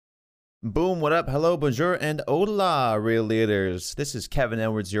Boom, what up? Hello, bonjour, and hola, real leaders. This is Kevin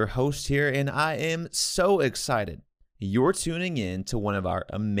Edwards, your host here, and I am so excited you're tuning in to one of our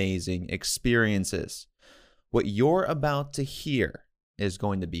amazing experiences. What you're about to hear is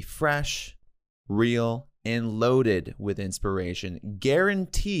going to be fresh, real, and loaded with inspiration,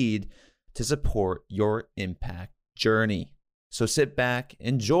 guaranteed to support your impact journey. So sit back,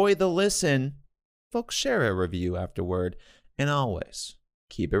 enjoy the listen, folks, share a review afterward, and always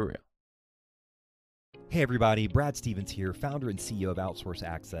keep it real. Hey everybody, Brad Stevens here, founder and CEO of Outsource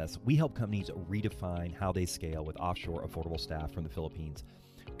Access. We help companies redefine how they scale with offshore affordable staff from the Philippines.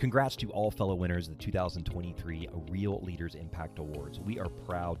 Congrats to all fellow winners of the 2023 Real Leaders Impact Awards. We are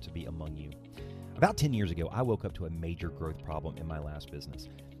proud to be among you. About 10 years ago, I woke up to a major growth problem in my last business.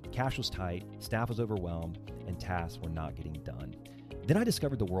 Cash was tight, staff was overwhelmed, and tasks were not getting done. Then I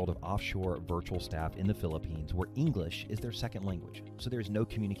discovered the world of offshore virtual staff in the Philippines where English is their second language, so there's no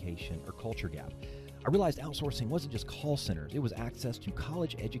communication or culture gap. I realized outsourcing wasn't just call centers, it was access to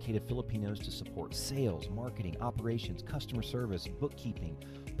college-educated Filipinos to support sales, marketing, operations, customer service, bookkeeping,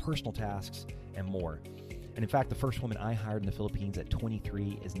 personal tasks, and more. And in fact, the first woman I hired in the Philippines at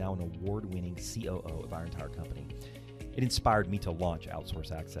 23 is now an award-winning COO of our entire company. It inspired me to launch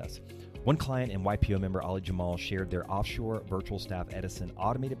Outsource Access. One client and YPO member, Ali Jamal, shared their offshore virtual staff Edison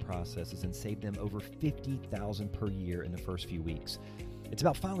automated processes and saved them over $50,000 per year in the first few weeks. It's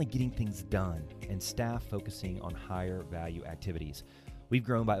about finally getting things done and staff focusing on higher value activities. We've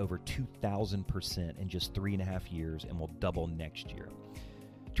grown by over 2,000% in just 3.5 years and will double next year.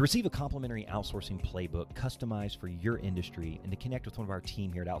 To receive a complimentary outsourcing playbook customized for your industry and to connect with one of our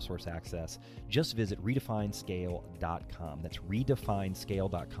team here at Outsource Access, just visit redefinescale.com. That's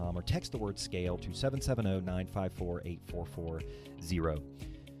redefinescale.com or text the word scale to 770-954-8440.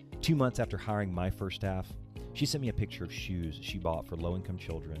 2 months after hiring my first staff, she sent me a picture of shoes she bought for low-income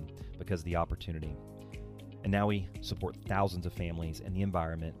children because of the opportunity. And now we support thousands of families and the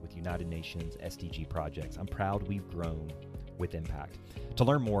environment with United Nations SDG projects. I'm proud we've grown with impact. To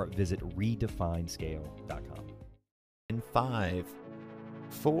learn more, visit redefinescale.com. In 5,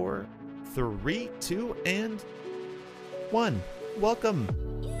 4, 3, 2, and 1. Welcome,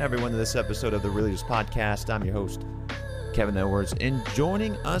 everyone, to this episode of the Real Leaders Podcast. I'm your host, Kevin Edwards, and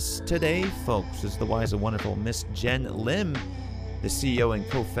joining us today, folks, is the wise and wonderful Miss Jenn Lim, the CEO and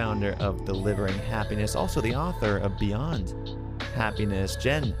co-founder of Delivering Happiness, also the author of Beyond Happiness.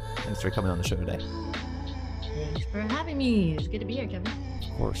 Jenn, thanks for coming on the show today. Thanks for having me. It's good to be here, Kevin. Of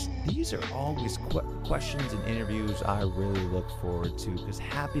course, these are always questions and interviews I really look forward to because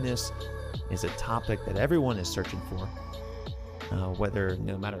happiness is a topic that everyone is searching for. Whether,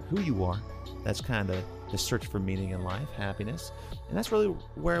 no matter who you are, that's kind of the search for meaning in life, happiness. And that's really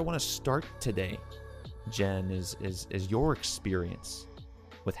where I want to start today, Jenn, is your experience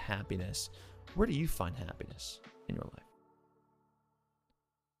with happiness. Where do you find happiness in your life?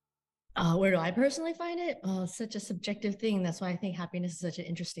 Where do I personally find it? Such a subjective thing. That's why I think happiness is such an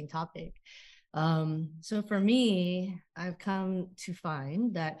interesting topic. So for me, I've come to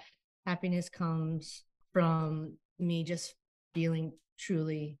find that happiness comes from me just feeling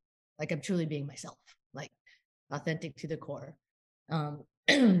truly like I'm truly being myself, like authentic to the core. And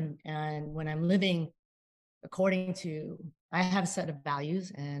when I'm living according to, I have a set of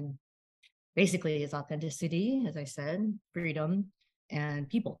values, and basically it's authenticity, as I said, freedom, and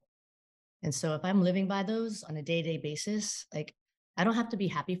people. And so if I'm living by those on a day-to-day basis, like I don't have to be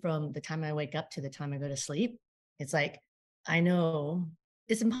happy from the time I wake up to the time I go to sleep. It's like, I know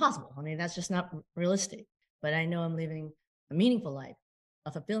it's impossible. I mean, that's just not realistic, but I know I'm living a meaningful life,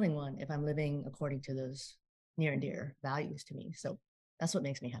 a fulfilling one, if I'm living according to those near and dear values to me. So that's what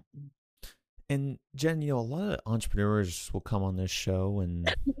makes me happy. And Jenn, a lot of entrepreneurs will come on this show,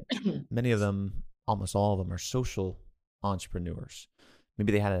 and many of them, almost all of them, are social entrepreneurs.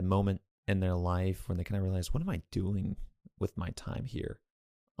 Maybe they had a moment in their life when they kind of realized, what am I doing with my time here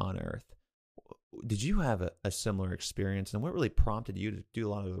on Earth? Did you have a similar experience? And what really prompted you to do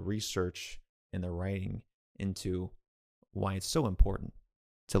a lot of the research and the writing into why it's so important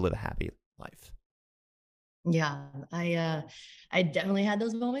to live a happy life? Yeah, I definitely had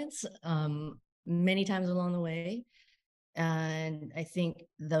those moments many times along the way. And I think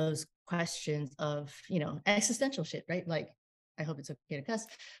those questions of, existential shit, right? Like, I hope it's okay to cuss,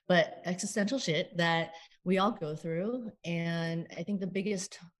 but existential shit that we all go through. And I think the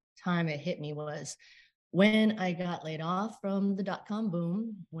biggest time it hit me was when I got laid off from the dot-com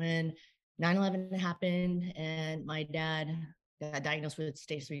boom, when 9/11 happened and my dad got diagnosed with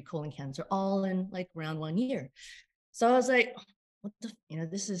stage 3 colon cancer, all in like around 1 year. So I was like, what the,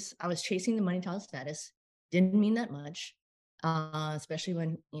 I was chasing the money, title, status, didn't mean that much. especially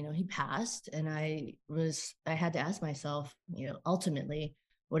when, he passed. And I had to ask myself, ultimately,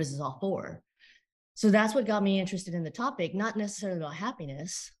 what is this all for? So that's what got me interested in the topic, not necessarily about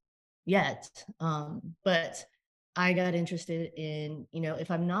happiness yet, but I got interested in, if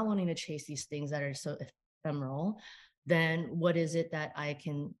I'm not wanting to chase these things that are so ephemeral, then what is it that I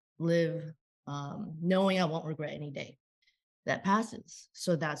can live knowing I won't regret any day that passes?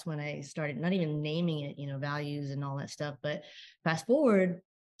 So that's when I started not even naming it, values and all that stuff. But fast forward,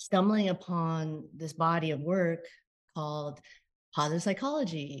 stumbling upon this body of work called positive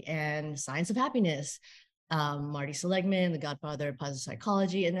psychology and science of happiness. Marty Seligman, the godfather of positive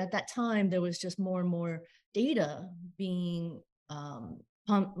psychology. And at that time, there was just more and more data being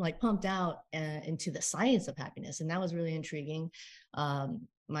pumped out into the science of happiness. And that was really intriguing.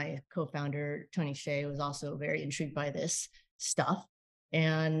 My co-founder, Tony Hsieh, was also very intrigued by this stuff.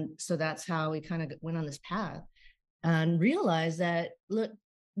 And so that's how we kind of went on this path and realized that, look,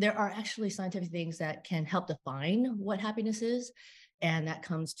 there are actually scientific things that can help define what happiness is. And that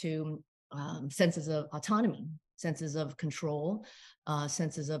comes to senses of autonomy, senses of control,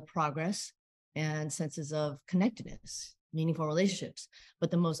 senses of progress, and senses of connectedness, meaningful relationships.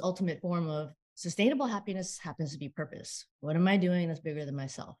 But the most ultimate form of sustainable happiness happens to be purpose. What am I doing that's bigger than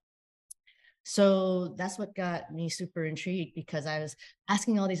myself? So that's what got me super intrigued, because I was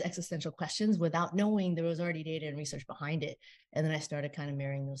asking all these existential questions without knowing there was already data and research behind it. And then I started kind of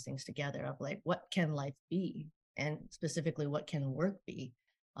marrying those things together of like, what can life be? And specifically, what can work be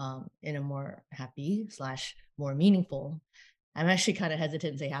in a more happy / more meaningful? I'm actually kind of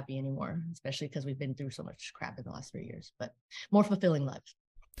hesitant to say happy anymore, especially because we've been through so much crap in the last 3 years, but more fulfilling lives.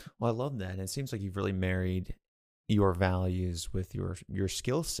 Well, I love that. It seems like you've really married your values with your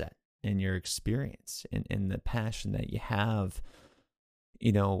skill set and your experience and the passion that you have.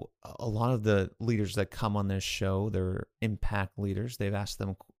 A lot of the leaders that come on this show, they're impact leaders. They've asked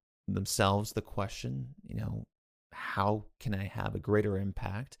themselves the question, how can I have a greater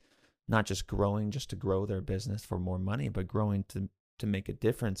impact? Not just growing just to grow their business for more money, but growing to make a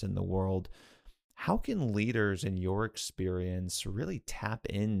difference in the world. How can leaders, in your experience, really tap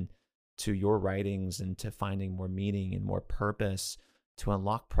in to your writings and to finding more meaning and more purpose to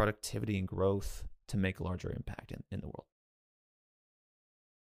unlock productivity and growth to make a larger impact in the world?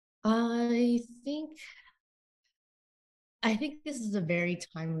 I think this is a very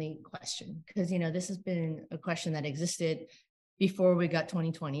timely question, because this has been a question that existed before we got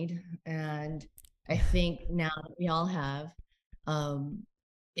 2020'd, and I think now that we all have,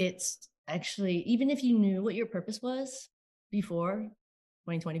 it's actually, even if you knew what your purpose was before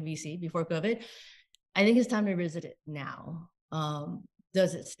 2020 BC, before COVID, I think it's time to revisit it now.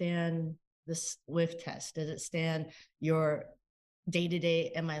 Does it stand the SWIFT test? Does it stand your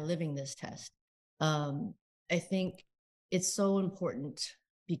day-to-day, am I living this test? I think it's so important,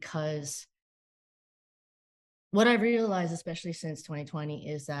 because what I've realized, especially since 2020,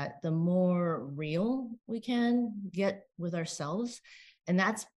 is that the more real we can get with ourselves, and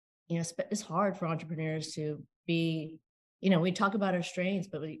that's, it's hard for entrepreneurs to be, we talk about our strengths,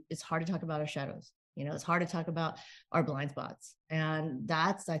 but it's hard to talk about our shadows. It's hard to talk about our blind spots. And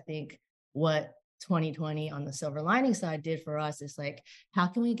that's, I think, what 2020 on the silver lining side did for us, is like, how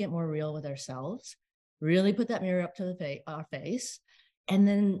can we get more real with ourselves, really put that mirror up to our face, and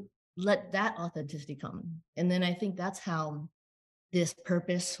then let that authenticity come. And then I think that's how this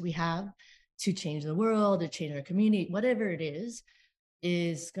purpose we have to change the world, to change our community, whatever it is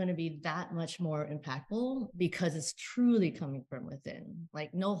going to be that much more impactful, because it's truly coming from within,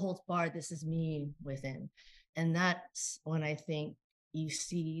 like no holds barred. This is me within. And that's when I think you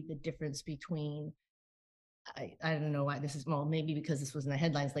see the difference between, I don't know why this is, well, maybe because this was in the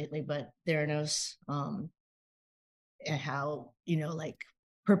headlines lately, but Theranos, and how, like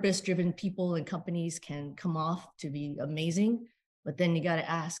purpose-driven people and companies can come off to be amazing, but then you got to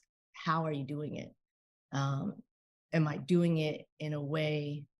ask, how are you doing it? Am I doing it in a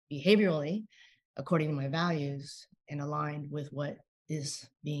way behaviorally, according to my values, and aligned with what is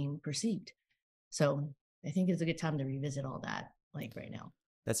being perceived? So I think it's a good time to revisit all that, like right now.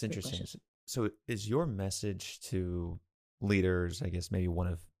 That's interesting. So is your message to leaders, I guess maybe one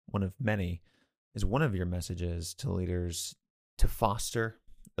of many, is one of your messages to leaders to foster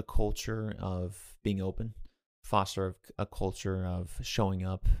a culture of being open, foster a culture of showing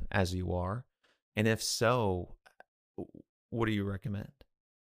up as you are? And if so, what do you recommend?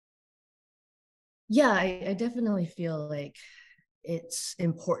 Yeah, I definitely feel like it's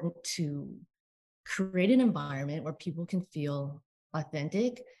important to create an environment where people can feel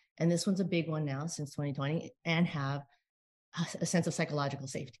authentic. And this one's a big one now since 2020, and have a sense of psychological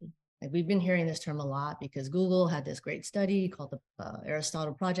safety. Like we've been hearing this term a lot because Google had this great study called the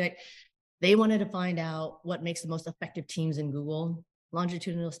Aristotle Project. They wanted to find out what makes the most effective teams in Google.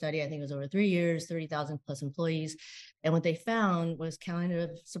 Longitudinal study, I think it was over 3 years, 30,000 plus employees. And what they found was kind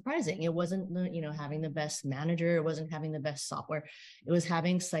of surprising. It wasn't, having the best manager. It wasn't having the best software. It was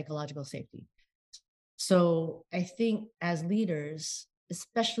having psychological safety. So I think as leaders,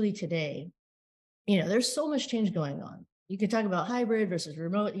 especially today, there's so much change going on. You could talk about hybrid versus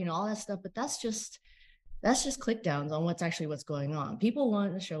remote, all that stuff, but that's just click downs on what's going on. People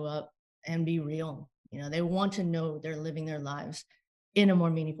want to show up and be real. They want to know they're living their lives in a more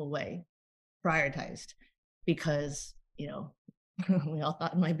meaningful way, prioritized, because, we all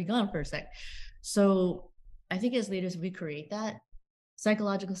thought it might be gone for a sec. So I think as leaders, we create that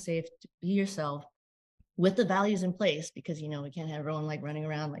psychological safe to be yourself with the values in place, because, we can't have everyone like running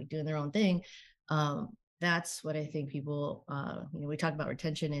around, like doing their own thing. That's what I think people, we talk about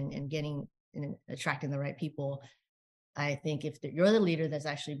retention and getting and attracting the right people. I think if you're the leader that's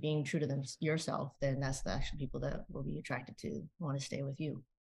actually being true to yourself, then that's the actual people that will be attracted to want to stay with you.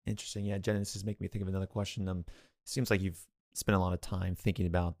 Interesting. Yeah, Jenn, this is making me think of another question. It seems like you've spent a lot of time thinking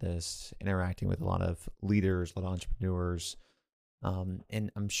about this, interacting with a lot of leaders, a lot of entrepreneurs,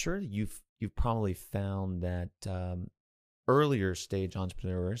 and I'm sure you've probably found that earlier stage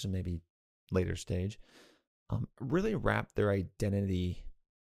entrepreneurs and maybe later stage really wrap their identity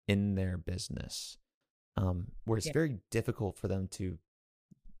in their business, where it's very difficult for them to,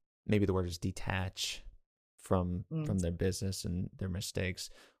 maybe the word is detach from their business and their mistakes.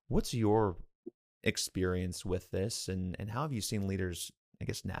 What's your experience with this, and how have you seen leaders, I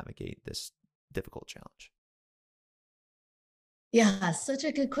guess, navigate this difficult challenge? Yeah, such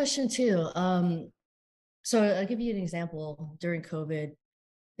a good question too. So I'll give you an example. During COVID,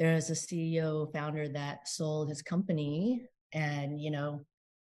 there was a CEO founder that sold his company, and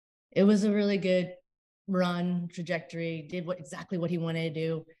it was a really good run trajectory, did exactly what he wanted to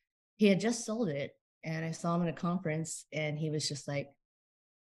do. He had just sold it, and I saw him at a conference, and he was just like,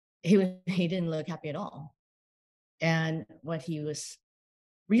 he didn't look happy at all. And what he was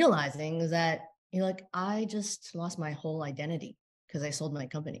realizing is that I just lost my whole identity because I sold my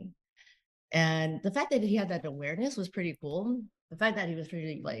company. And the fact that he had that awareness was pretty cool. The fact that he was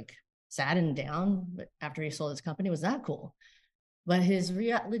pretty sad and down after he sold his company was not cool. But his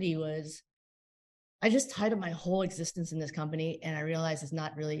reality was, I just tied up my whole existence in this company, and I realized it's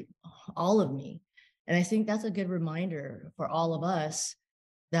not really all of me. And I think that's a good reminder for all of us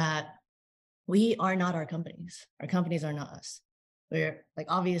that we are not our companies. Our companies are not us. We're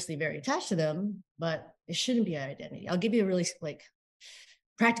obviously very attached to them, but it shouldn't be our identity. I'll give you a really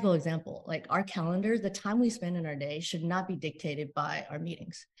practical example. Our calendar, the time we spend in our day should not be dictated by our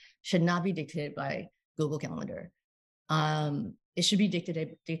meetings, should not be dictated by Google Calendar. It should be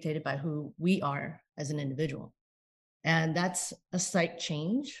dictated by who we are as an individual. And that's a slight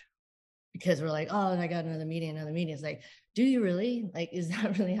change, because we're like, oh, I got another meeting. It's like, do you really? Is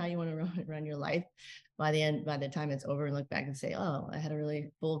that really how you want to run your life? By the time it's over, and look back and say, oh, I had a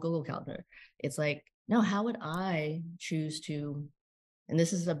really full Google Calendar. It's like, no, how would I choose to, and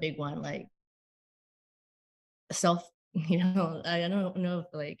this is a big one, self, I don't know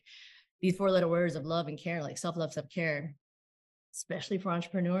if these 4-letter words of love and care, self-love, self-care, especially for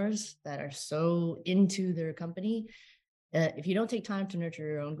entrepreneurs that are so into their company. If you don't take time to nurture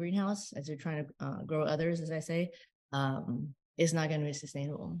your own greenhouse as you're trying to grow others, as I say, it's not going to be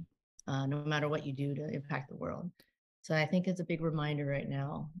sustainable, no matter what you do to impact the world. So I think it's a big reminder right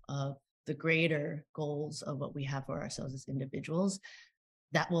now of the greater goals of what we have for ourselves as individuals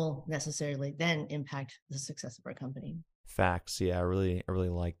that will necessarily then impact the success of our company. Facts. Yeah, I really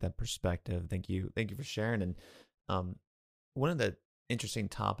like that perspective. Thank you for sharing. And one of the interesting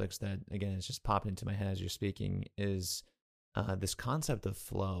topics that, again, is just popping into my head as you're speaking is this concept of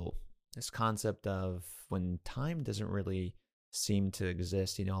flow, this concept of when time doesn't really seem to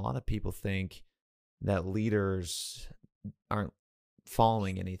exist. A lot of people think that leaders aren't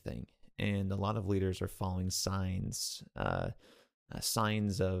following anything, and a lot of leaders are following signs,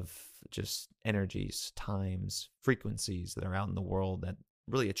 signs of just energies, times, frequencies that are out in the world that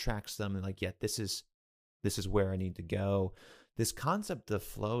really attracts them, and this is where I need to go. This concept of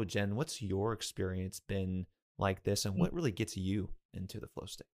flow, Jenn, what's your experience been like this, and what really gets you into the flow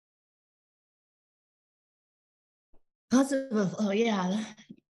state? Concept of, oh yeah,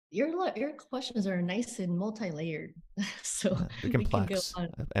 your questions are nice and multi-layered. So They're we can go complex. on.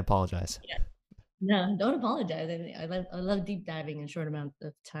 I apologize. Yeah. No, don't apologize. I love deep diving in short amount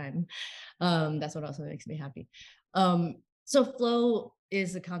of time. That's what also makes me happy. So flow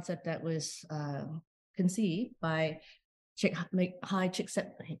is a concept that was conceived by Chick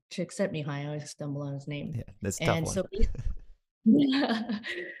set me high. I always stumble on his name. Yeah, that's a tough And one. so yeah.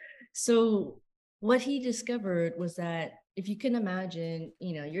 So what he discovered was that if you can imagine,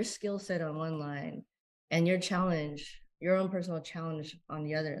 your skill set on one line and your challenge, your own personal challenge on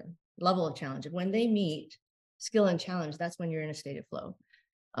the other level of challenge, when they meet, skill and challenge, that's when you're in a state of flow.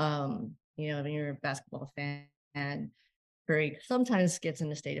 When you're a basketball fan, and Curry sometimes gets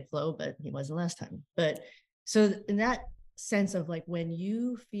in a state of flow, but he wasn't last time. But so in that sense of like when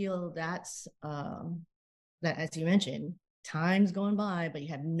you feel that, as you mentioned, time's going by, but you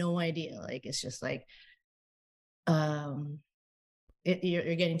have no idea. Like it's just like um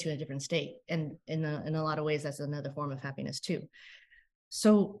you're getting to a different state, and in a lot of ways, that's another form of happiness too.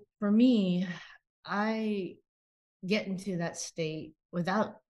 So for me, I get into that state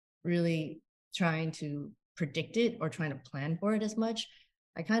without really trying to predict it or trying to plan for it as much.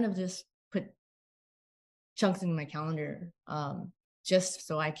 I kind of just put chunks in my calendar, just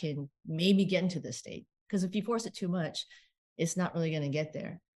so I can maybe get into this state. Because if you force it too much, it's not really going to get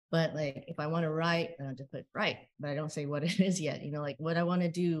there. But like if I want to write, then I'll just put write, but I don't say what it is yet, like what I want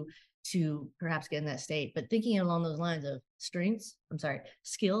to do to perhaps get in that state. But thinking along those lines of skills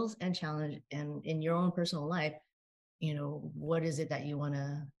and challenge, and in your own personal life, what is it that you want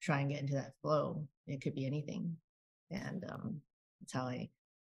to try and get into that flow? It could be anything. And that's how I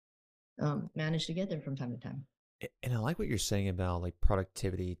manage to get there from time to time. And I like what you're saying about like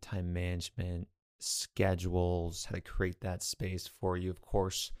productivity, time management, schedules, how to create that space for you. Of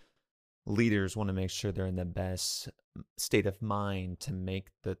course, leaders want to make sure they're in the best state of mind to make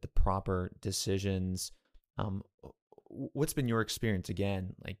the proper decisions. What's been your experience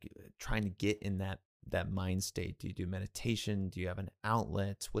again, like trying to get in that mind state? Do you do meditation? Do you have an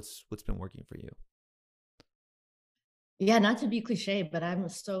outlet? What's been working for you? Yeah, not to be cliche, but I'm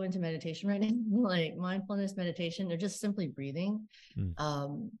so into meditation right now, like mindfulness meditation or just simply breathing. Mm.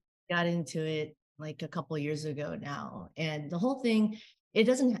 Um, got into it like a couple of years ago now. And the whole thing, it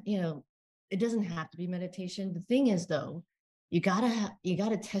doesn't have to be meditation. The thing is though, you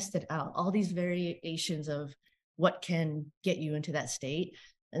gotta test it out. All these variations of what can get you into that state.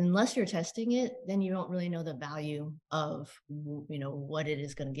 Unless you're testing it, then you don't really know the value of what it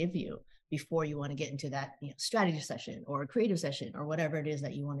is going to give you before you want to get into that strategy session or a creative session or whatever it is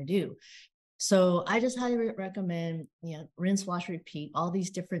that you want to do. So I just highly recommend rinse, wash, repeat, all these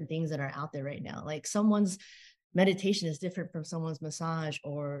different things that are out there right now. Like someone's meditation is different from someone's massage,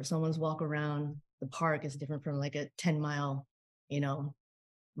 or someone's walk around the park is different from like a 10-mile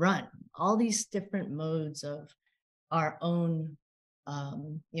run. All these different modes of our own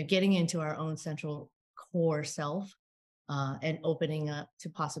getting into our own central core self, and opening up to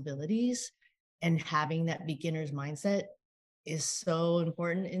possibilities, and having that beginner's mindset is so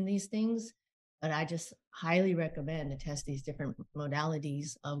important in these things. But I just highly recommend to test these different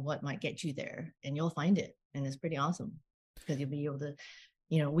modalities of what might get you there, and you'll find it. And it's pretty awesome because you'll be able to,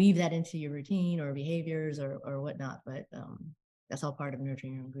 weave that into your routine or behaviors or whatnot. But that's all part of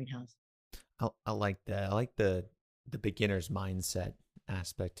nurturing your own greenhouse. I like that. I like the beginner's mindset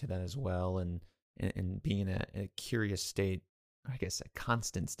aspect to that as well, and being in a curious state, I guess a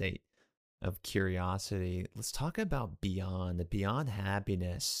constant state of curiosity. Let's talk about the beyond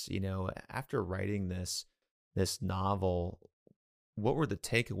happiness. After writing this novel, what were the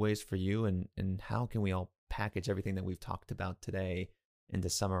takeaways for you, and how can we all package everything that we've talked about today into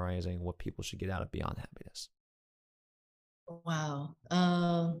summarizing what people should get out of Beyond Happiness? Wow.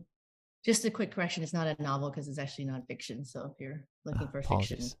 Just a quick correction. It's not a novel because it's actually nonfiction. So if you're looking for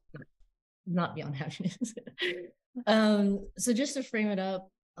fiction, Apologies. not Beyond Happiness. So just to frame it up,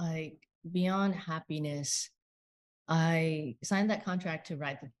 like Beyond Happiness, I signed that contract to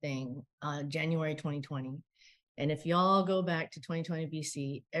write the thing January 2020. And if y'all go back to 2020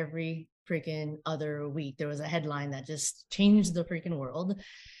 BC, every freaking other week, there was a headline that just changed the freaking world.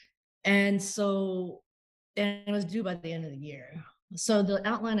 And it was due by the end of the year. So the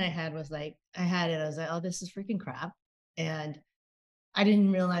outline I had was like, I was like, oh, this is freaking crap. And I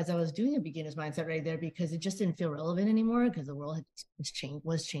didn't realize I was doing a beginner's mindset right there because it just didn't feel relevant anymore because the world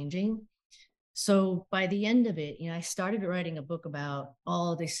was changing. So by the end of it, I started writing a book about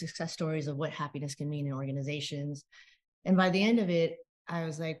all the success stories of what happiness can mean in organizations. And by the end of it, I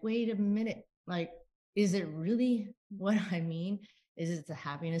was like, wait a minute, like, is it really what I mean? Is it the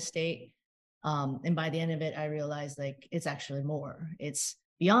happiness state? And by the end of it, I realized like it's actually more. It's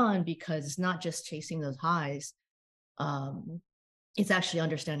beyond, because it's not just chasing those highs. It's actually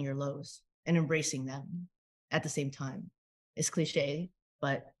understanding your lows and embracing them at the same time. It's cliche,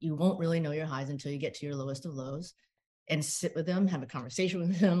 but you won't really know your highs until you get to your lowest of lows and sit with them, have a conversation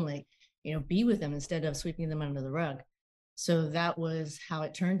with them, like, be with them instead of sweeping them under the rug. So that was how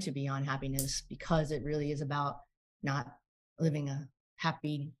it turned to Beyond Happiness, because it really is about not living a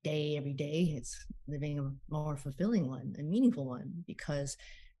happy day every day. It's living a more fulfilling one, a meaningful one, because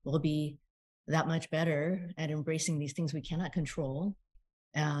we'll be that much better at embracing these things we cannot control,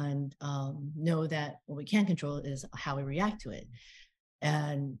 and know that what we can control is how we react to it.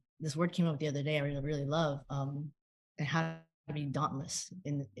 And this word came up the other day, I really, really love, and how to be dauntless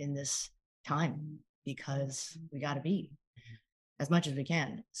in this time, because we got to be as much as we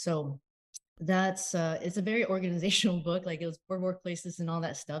can. So that's it's a very organizational book, like it was for workplaces and all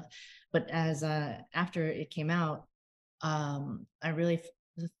that stuff. But as after it came out, I really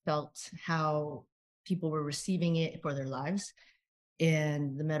felt how people were receiving it for their lives.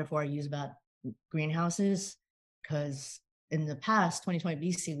 And the metaphor I use about greenhouses, because in the past, 2020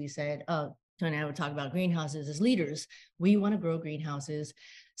 BC, we said, oh, Tony and I would talk about greenhouses as leaders. We want to grow greenhouses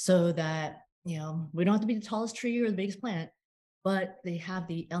so that, we don't have to be the tallest tree or the biggest plant, but they have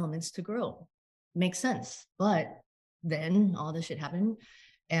the elements to grow. Makes sense. But then all this shit happened.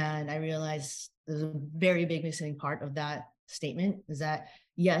 And I realized there's a very big missing part of that statement, is that,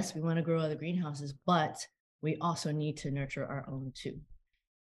 yes, we want to grow other greenhouses, but we also need to nurture our own too.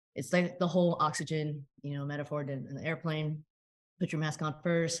 It's like the whole oxygen, metaphor in the airplane. Put your mask on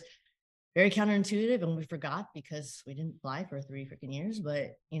first. Very counterintuitive, and we forgot because we didn't fly for 3 freaking years.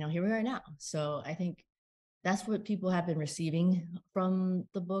 But here we are now. So I think that's what people have been receiving from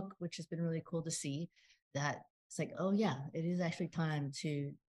the book, which has been really cool to see. That it's like, oh yeah, it is actually time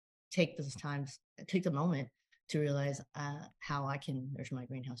to take the moment to realize how I can nurture my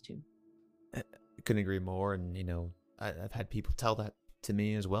greenhouse too. I couldn't agree more. And I've had people tell that to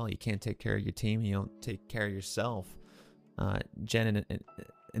me as well. You can't take care of your team, you don't take care of yourself. Jenn,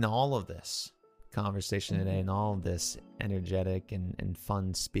 in all of this conversation today, and all of this energetic and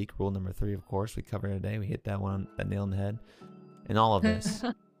fun speak, rule number 3, of course, we covered today. We hit that nail on the head. In all of this,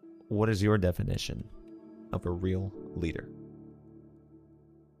 what is your definition of a real leader?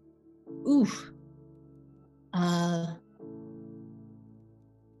 Oof. I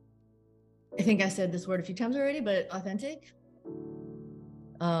think I said this word a few times already, but authentic,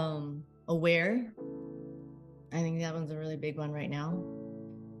 aware. I think that one's a really big one right now.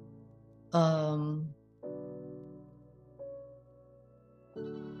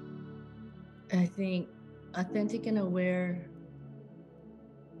 I think authentic and aware,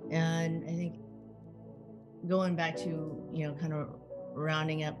 and I think going back to, kind of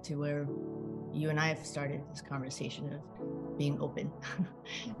rounding up to where you and I have started this conversation of being open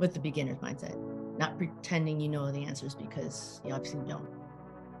with the beginner's mindset, not pretending you know the answers, because you obviously don't.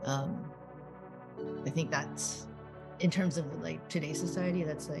 I think that's, in terms of like today's society,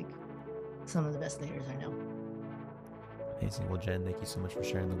 that's like some of the best leaders I know. Amazing. Well, Jenn, thank you so much for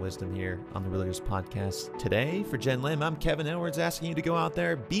sharing the wisdom here on the Real Leaders Podcast today. For Jenn Lim, I'm Kevin Edwards, asking you to go out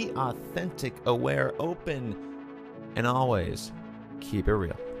there, be authentic, aware, open, and always keep it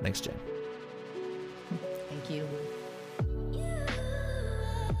real. Thanks, Jenn. Thank you.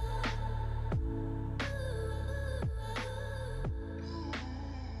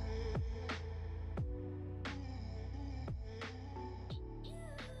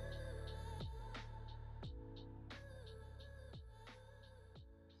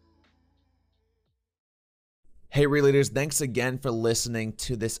 Hey, Real Leaders, thanks again for listening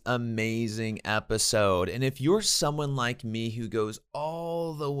to this amazing episode. And if you're someone like me who goes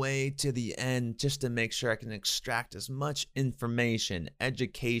all the way to the end just to make sure I can extract as much information,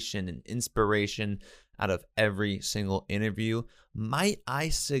 education, and inspiration out of every single interview, might I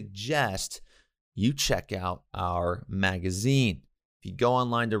suggest you check out our magazine. If you go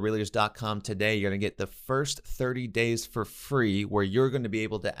online to realleaders.com today, you're going to get the first 30 days for free, where you're going to be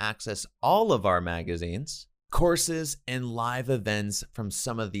able to access all of our magazines, courses, and live events from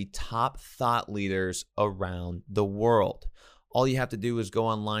some of the top thought leaders around the world. All you have to do is go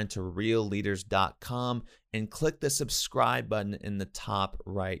online to realleaders.com and click the subscribe button in the top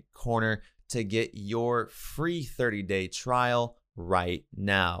right corner to get your free 30-day trial right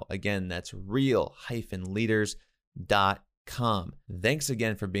now. Again, that's real-leaders.com. Thanks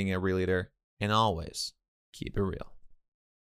again for being a Real Leader, and always keep it real.